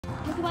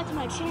welcome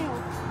back to my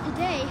channel.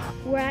 Today,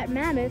 we're at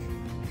Mammoth,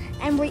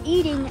 and we're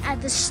eating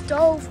at the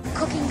Stove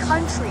Cooking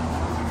Country.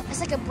 It's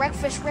like a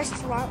breakfast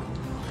restaurant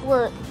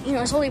where, you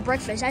know, it's only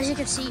breakfast. As you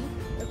can see,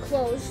 they're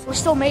closed. We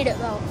still made it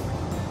though.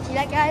 See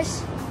that,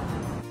 guys?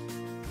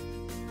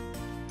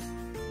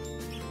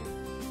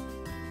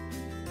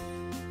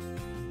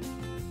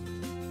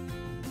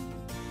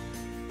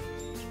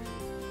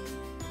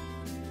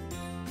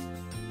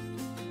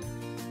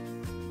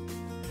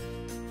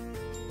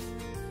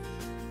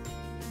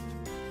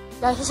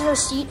 Guys, this is our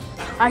seat.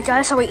 Alright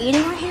guys, so we're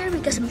eating right here. We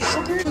got some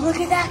sugar. Look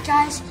at that,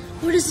 guys.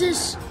 What is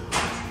this?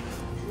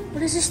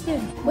 What is this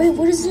thing? Wait,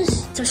 what is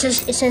this? So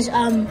it says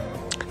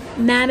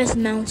Mammoth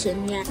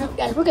Mountain. Yeah.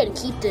 Guys, we're gonna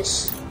keep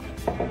this.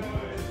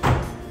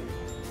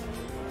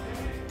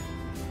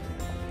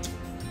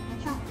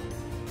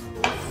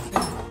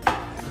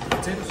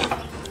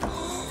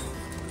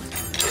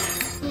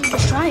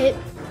 Let's try it.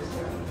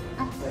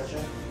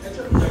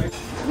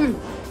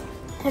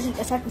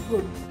 That's actually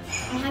good.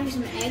 I'm having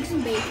some eggs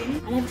and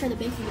bacon. I never tried the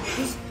bacon, but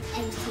this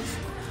eggs taste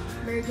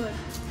very good.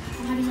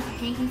 I'm having some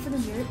pancakes for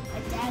dessert. My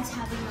dad's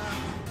having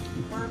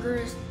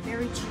burgers,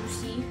 very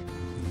juicy.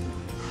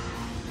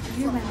 And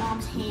here's my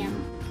mom's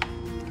ham.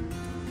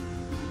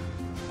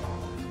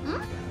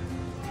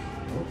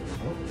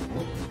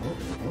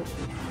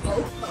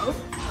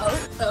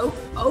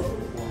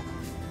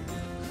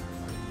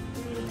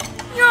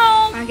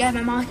 No! I guess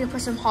my mom's gonna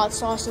put some hot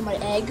sauce in my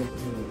egg.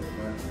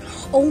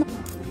 Oh my.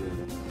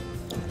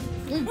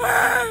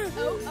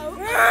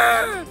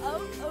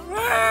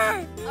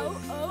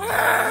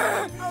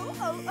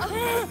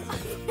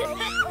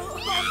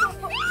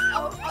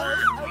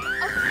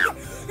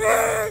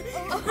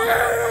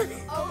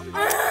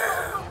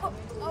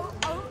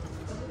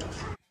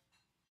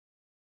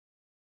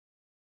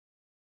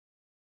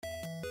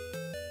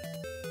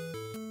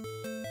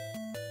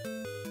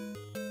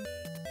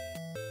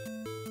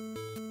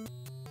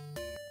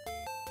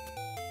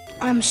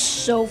 I'm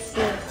so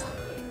full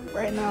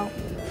right now.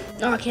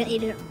 No, I can't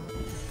eat it.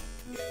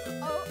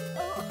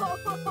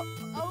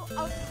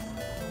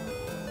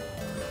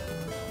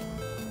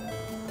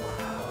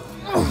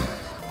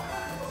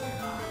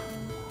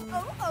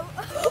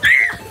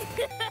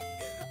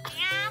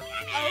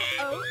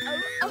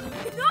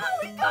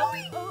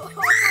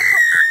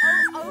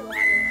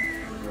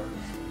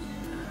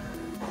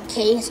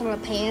 Case on a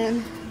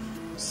pan,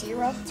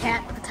 syrup,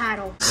 tap the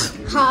title.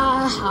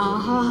 Ha ha ha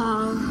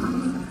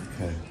ha.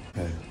 Hey.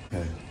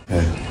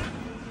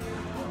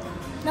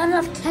 Not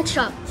enough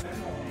ketchup.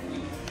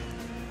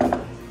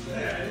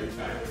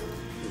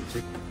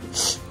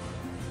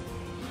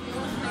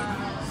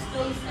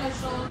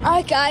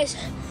 Alright guys,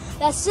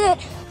 that's it.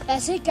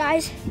 That's it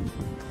guys.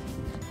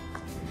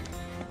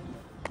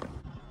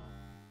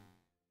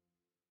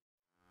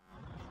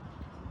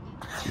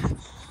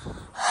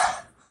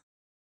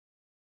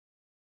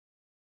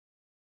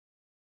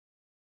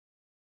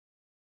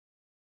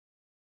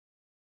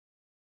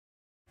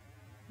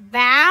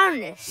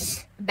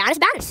 Boundless.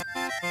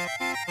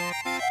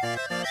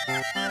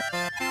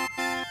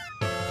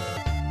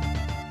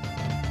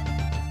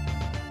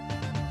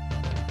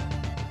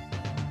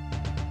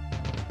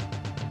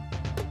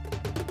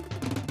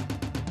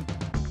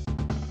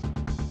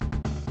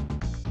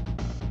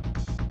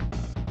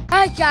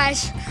 Alright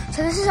guys,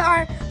 so this is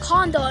our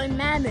condo in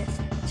Mammoth.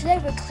 Today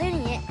we're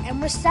cleaning it and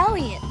we're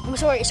selling it.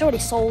 It's already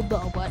sold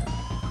though, but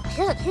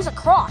here's a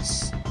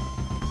cross.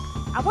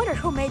 I wonder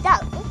who made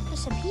that. Look,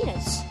 there's some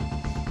peanuts.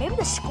 Maybe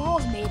the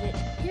squirrels made it.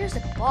 Here's the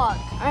bug.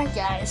 Alright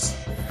guys.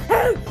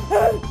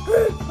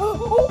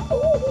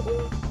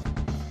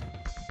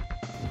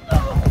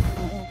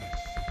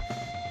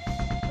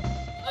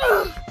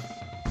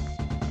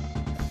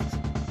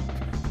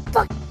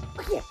 Fuck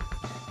you.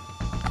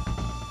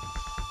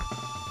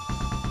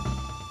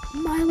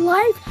 My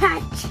life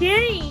had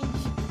changed.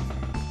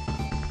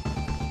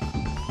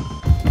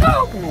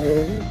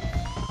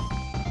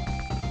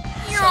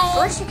 So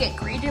first you get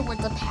greeted with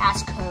the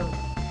passcode.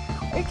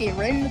 Or you can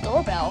ring the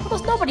doorbell.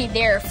 There's nobody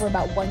there for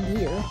about 1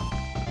 year.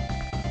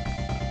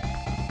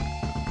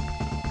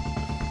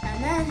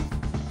 And then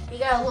you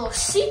got a little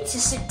seat to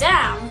sit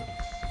down.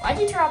 Why'd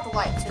you turn off the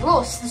lights?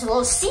 There's a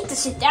little seat to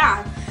sit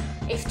down.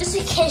 If just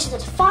in case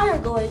there's a fire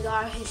going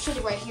on, you're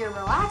sitting right here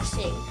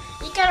relaxing.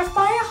 You got a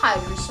fire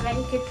hydrant so that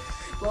you can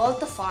blow out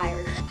the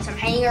fire. Some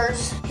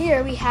hangers.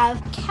 Here we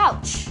have a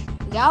couch.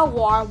 We got a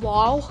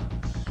wall.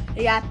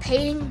 We got a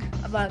painting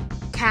of a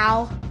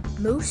cow,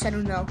 moose, I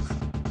don't know.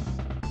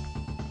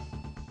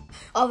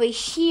 Over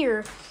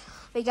here,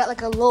 we got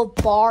like a little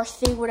bar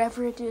thing,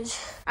 whatever it is.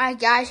 Alright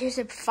guys, here's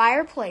a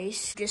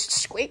fireplace. Just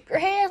scrape your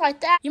hand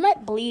like that. You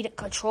might bleed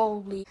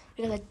uncontrollably.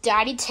 We got a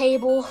dining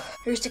table.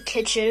 Here's the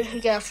kitchen.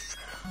 We got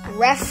a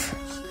ref.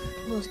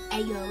 Those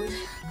Egos.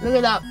 Look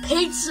at that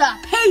pizza.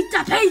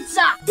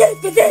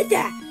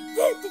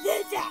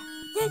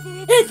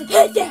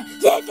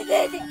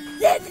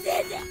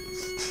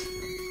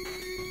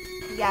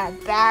 We got a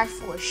bag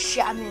full of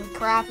shit,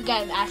 crap. We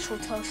got an actual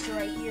toaster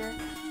right here.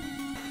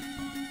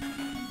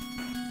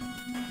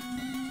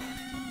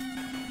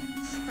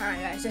 Alright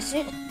guys, that's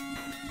it.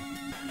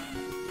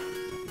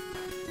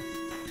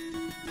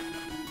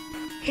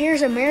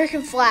 Here's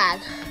American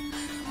flag.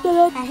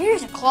 And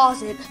here's a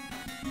closet.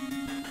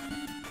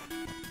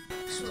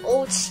 Some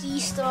old ski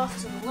stuff,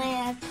 some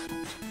lamp.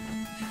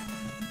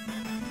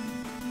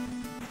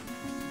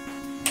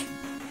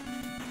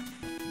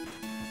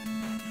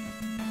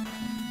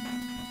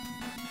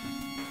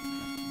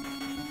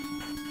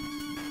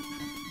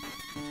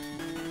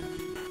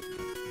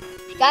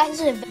 Guys,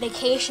 this is a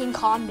vacation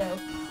condo.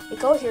 We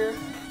go here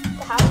to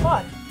have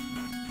fun.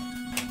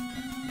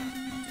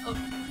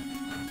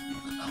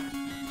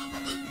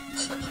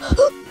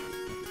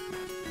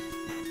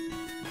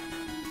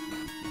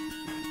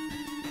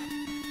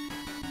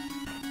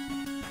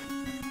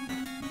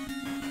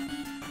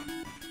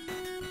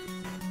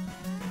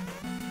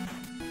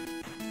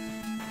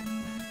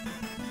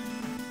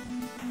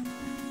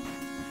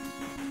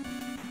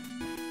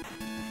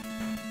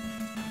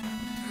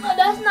 Oh,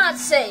 that's not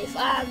safe.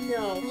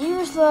 No.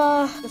 Here's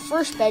the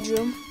first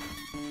bedroom.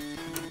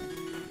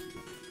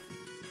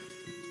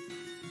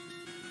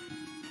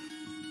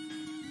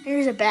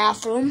 Here's a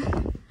bathroom.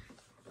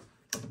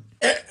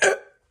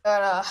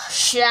 Got a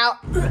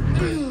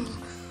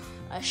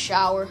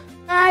shower.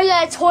 I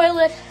got a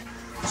toilet,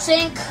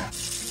 sink.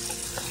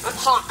 I'm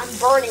hot. I'm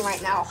burning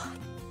right now.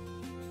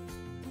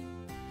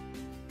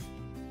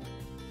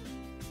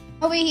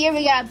 Over here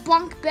we got a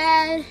bunk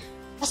bed.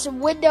 Got some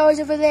windows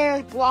over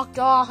there blocked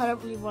off. I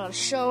don't really want to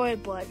show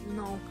it, but you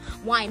know,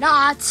 why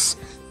not?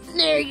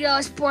 There you go.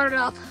 It's boarded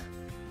up.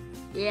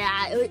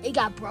 Yeah, it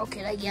got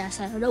broken, I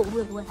guess. I don't know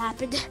really what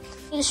happened.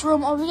 In this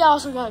room, oh, we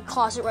also got a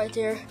closet right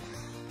there.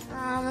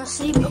 Let's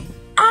see.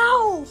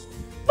 Ow!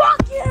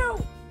 Fuck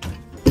you!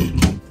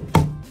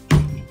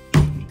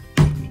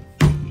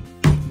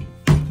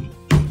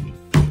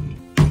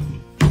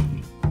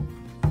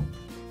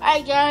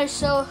 Alright guys,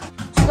 so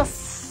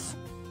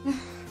the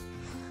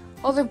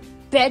other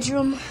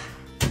bedroom,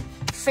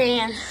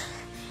 fan,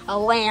 a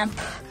lamp,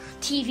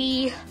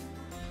 TV.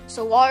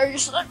 So while you're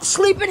just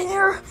sleeping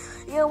here,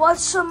 you watch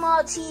some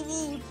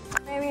TV.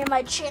 Maybe in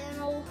my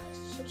channel,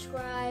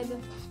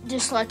 subscribe,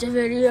 dislike the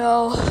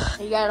video.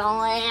 You got a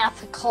lamp,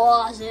 a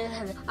closet.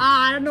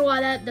 I don't know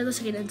why that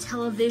looks like a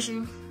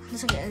television.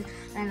 Looks like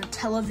a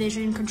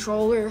television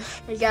controller.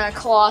 You got a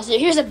closet.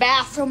 Here's a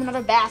bathroom,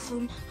 another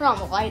bathroom. Turn on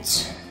the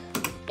lights.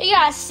 You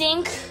got a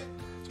sink,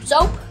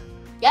 soap.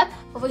 Yep.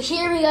 Over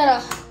here we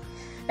got a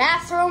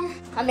bathroom.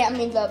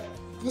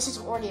 This is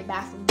already a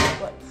bathroom,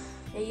 but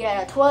you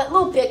got a toilet, a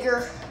little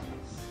bigger.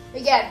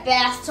 We got a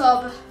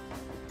bathtub.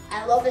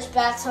 I love this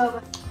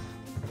bathtub.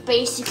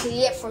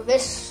 Basically it for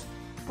this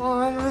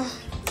one. I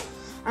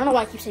don't know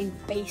why I keep saying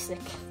basic.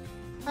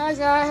 Alright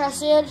guys,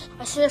 that's it.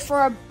 That's it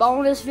for a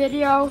bonus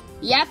video.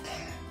 Yep.